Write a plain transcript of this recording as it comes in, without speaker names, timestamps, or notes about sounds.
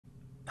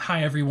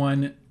Hi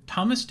everyone,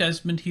 Thomas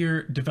Desmond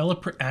here,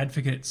 developer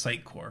advocate at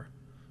Sitecore.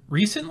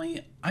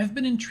 Recently, I've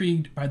been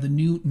intrigued by the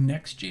new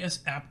Next.js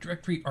app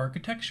directory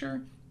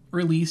architecture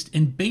released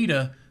in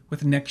beta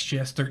with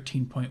Next.js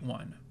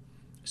 13.1.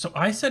 So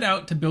I set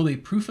out to build a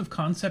proof of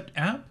concept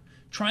app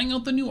trying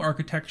out the new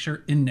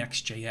architecture in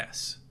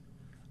Next.js.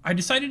 I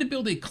decided to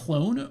build a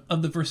clone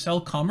of the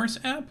Vercel commerce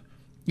app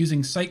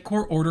using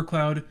Sitecore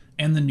OrderCloud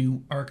and the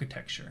new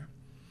architecture.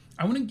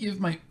 I want to give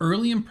my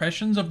early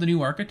impressions of the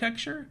new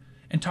architecture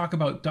and talk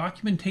about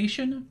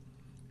documentation,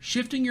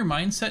 shifting your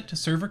mindset to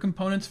server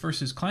components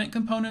versus client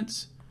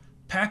components,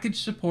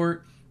 package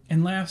support,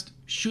 and last,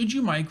 should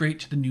you migrate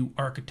to the new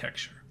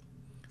architecture?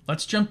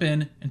 Let's jump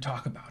in and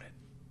talk about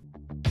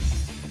it.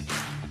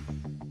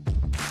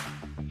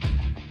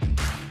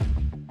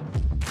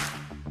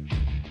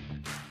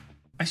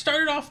 I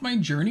started off my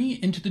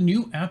journey into the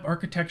new app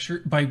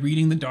architecture by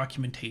reading the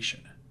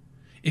documentation.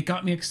 It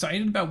got me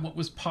excited about what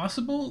was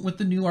possible with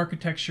the new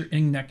architecture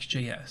in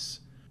Next.js.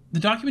 The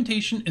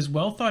documentation is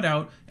well thought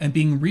out and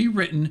being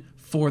rewritten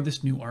for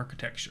this new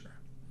architecture.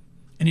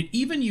 And it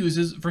even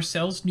uses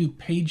Vercel's new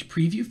page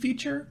preview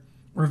feature,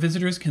 where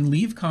visitors can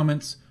leave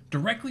comments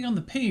directly on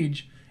the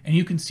page and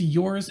you can see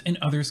yours and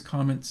others'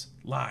 comments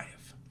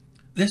live.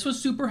 This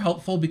was super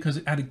helpful because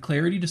it added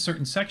clarity to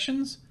certain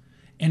sections,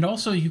 and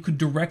also you could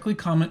directly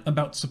comment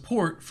about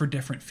support for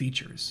different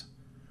features.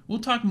 We'll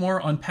talk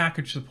more on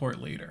package support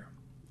later.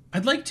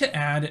 I'd like to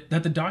add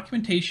that the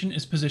documentation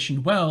is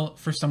positioned well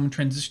for someone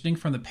transitioning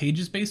from the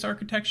pages-based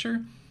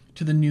architecture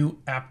to the new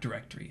app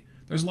directory.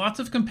 There's lots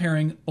of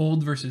comparing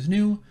old versus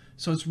new,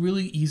 so it's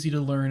really easy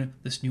to learn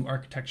this new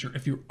architecture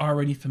if you're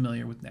already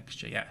familiar with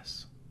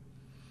Next.js.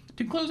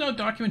 To close out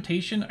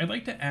documentation, I'd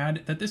like to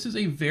add that this is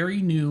a very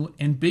new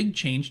and big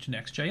change to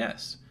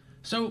Next.js.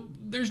 So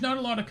there's not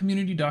a lot of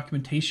community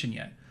documentation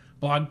yet.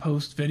 Blog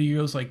posts,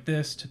 videos like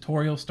this,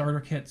 tutorial starter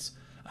kits.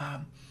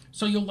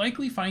 So you'll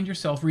likely find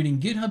yourself reading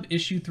GitHub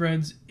issue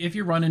threads if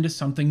you run into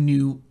something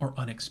new or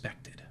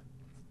unexpected.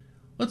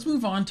 Let's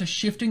move on to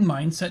shifting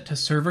mindset to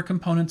server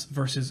components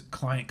versus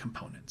client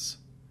components.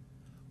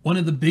 One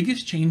of the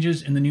biggest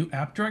changes in the new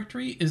app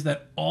directory is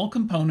that all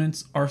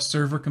components are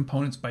server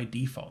components by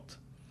default.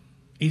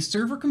 A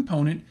server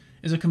component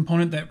is a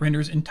component that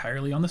renders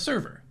entirely on the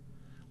server,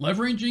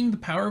 leveraging the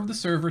power of the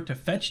server to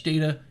fetch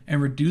data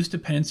and reduce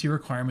dependency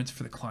requirements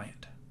for the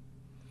client.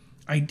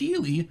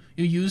 Ideally,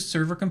 you use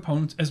server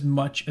components as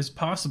much as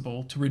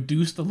possible to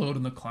reduce the load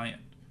on the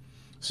client.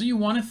 So you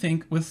want to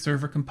think with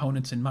server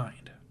components in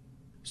mind.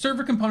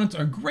 Server components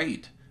are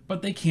great,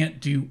 but they can't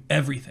do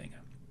everything.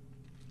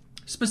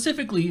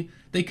 Specifically,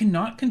 they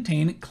cannot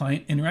contain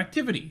client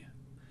interactivity.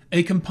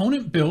 A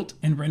component built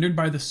and rendered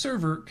by the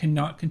server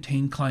cannot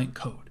contain client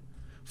code.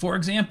 For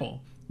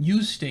example,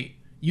 useState,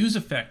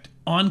 useEffect,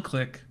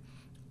 onClick,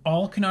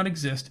 all cannot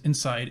exist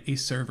inside a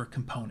server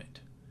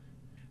component.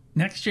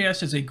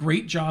 Next.js does a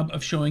great job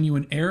of showing you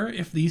an error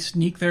if these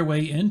sneak their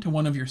way into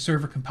one of your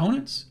server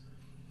components,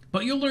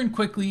 but you'll learn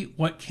quickly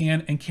what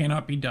can and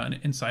cannot be done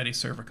inside a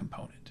server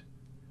component.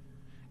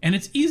 And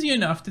it's easy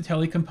enough to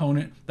tell a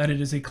component that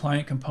it is a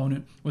client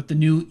component with the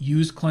new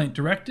useClient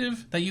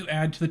directive that you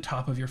add to the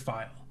top of your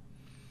file.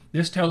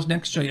 This tells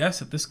Next.js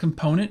that this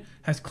component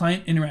has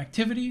client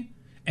interactivity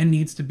and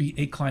needs to be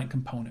a client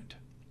component.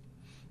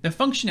 The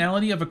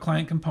functionality of a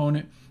client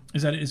component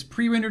is that it is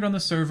pre-rendered on the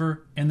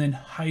server and then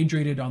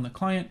hydrated on the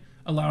client,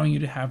 allowing you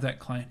to have that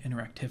client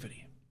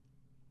interactivity.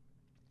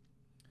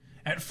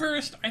 At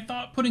first, I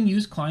thought putting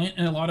useClient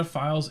in a lot of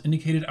files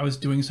indicated I was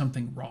doing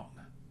something wrong.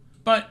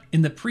 But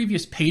in the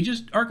previous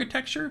pages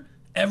architecture,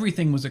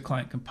 everything was a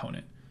client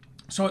component.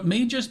 So it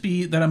may just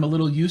be that I'm a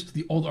little used to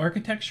the old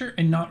architecture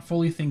and not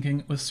fully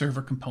thinking with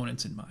server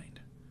components in mind.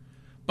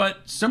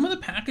 But some of the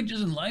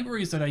packages and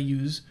libraries that I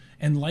use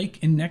and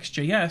like in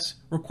Next.js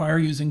require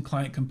using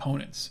client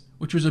components,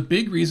 which was a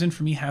big reason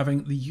for me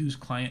having the use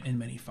client in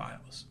many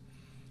files.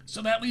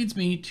 So that leads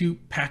me to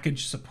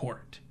package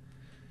support.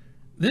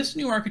 This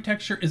new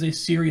architecture is a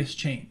serious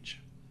change.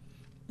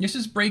 This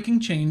is breaking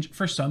change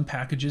for some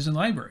packages and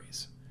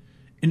libraries.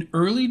 An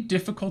early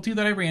difficulty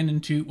that I ran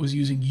into was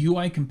using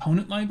UI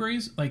component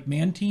libraries like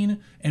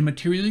Mantine and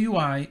Material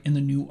UI in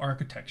the new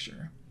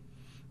architecture.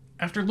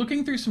 After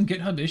looking through some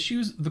GitHub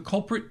issues, the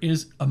culprit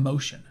is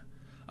Emotion,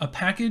 a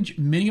package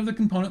many of the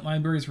component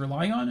libraries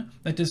rely on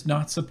that does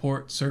not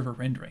support server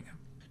rendering.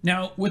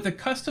 Now, with a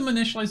custom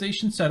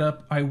initialization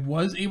setup, I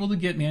was able to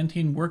get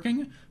Mantine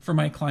working for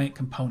my client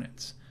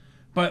components.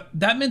 But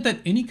that meant that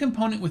any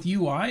component with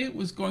UI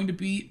was going to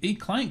be a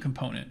client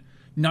component,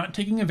 not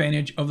taking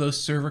advantage of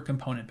those server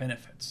component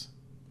benefits.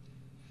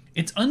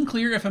 It's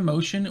unclear if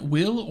Emotion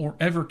will or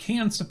ever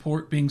can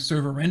support being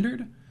server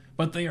rendered,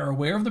 but they are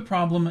aware of the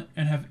problem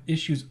and have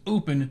issues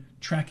open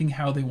tracking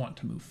how they want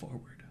to move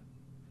forward.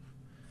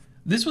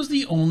 This was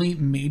the only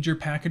major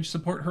package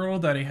support hurdle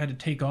that I had to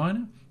take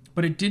on,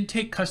 but it did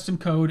take custom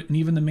code, and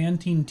even the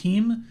Mantine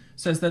team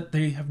says that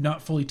they have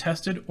not fully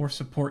tested or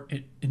support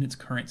it in its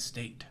current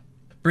state.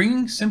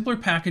 Bringing simpler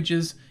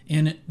packages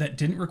in that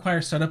didn't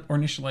require setup or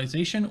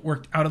initialization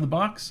worked out of the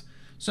box,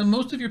 So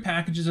most of your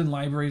packages and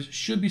libraries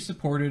should be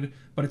supported,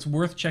 but it's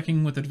worth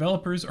checking with the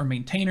developers or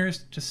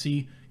maintainers to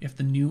see if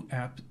the new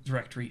app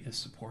directory is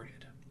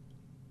supported.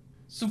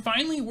 So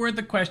finally, we're at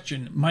the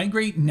question,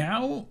 migrate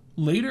now,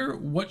 later,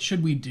 what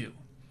should we do?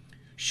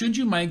 Should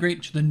you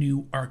migrate to the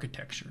new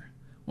architecture?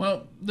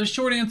 Well, the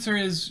short answer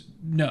is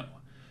no.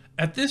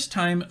 At this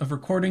time of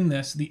recording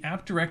this, the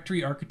app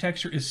directory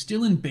architecture is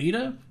still in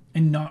beta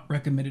and not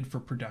recommended for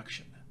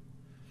production.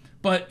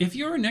 But if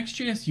you're a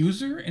Next.js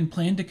user and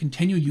plan to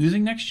continue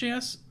using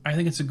Next.js, I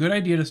think it's a good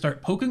idea to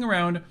start poking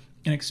around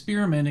and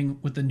experimenting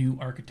with the new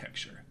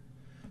architecture.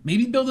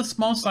 Maybe build a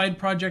small side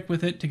project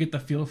with it to get the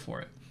feel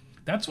for it.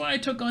 That's why I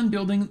took on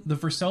building the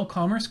Vercel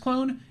commerce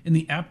clone in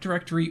the app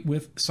directory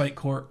with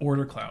Sitecore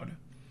OrderCloud.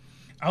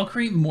 I'll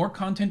create more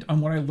content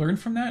on what I learned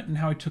from that and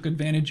how I took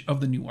advantage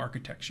of the new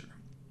architecture.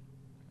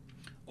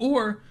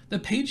 Or the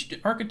page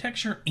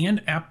architecture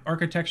and app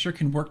architecture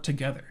can work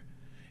together.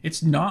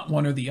 It's not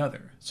one or the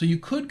other, so you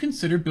could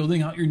consider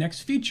building out your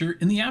next feature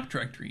in the app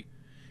directory.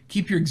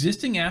 Keep your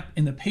existing app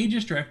in the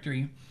pages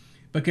directory,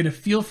 but get a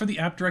feel for the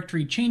app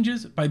directory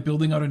changes by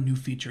building out a new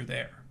feature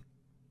there.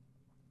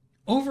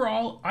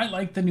 Overall, I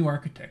like the new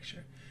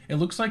architecture. It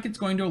looks like it's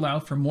going to allow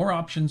for more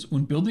options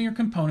when building your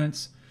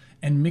components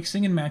and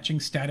mixing and matching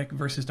static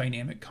versus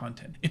dynamic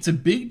content. It's a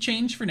big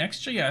change for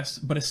Next.js,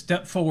 but a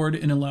step forward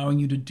in allowing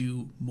you to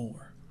do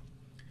more.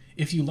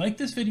 If you like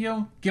this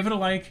video, give it a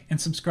like and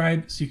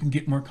subscribe so you can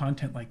get more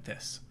content like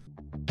this.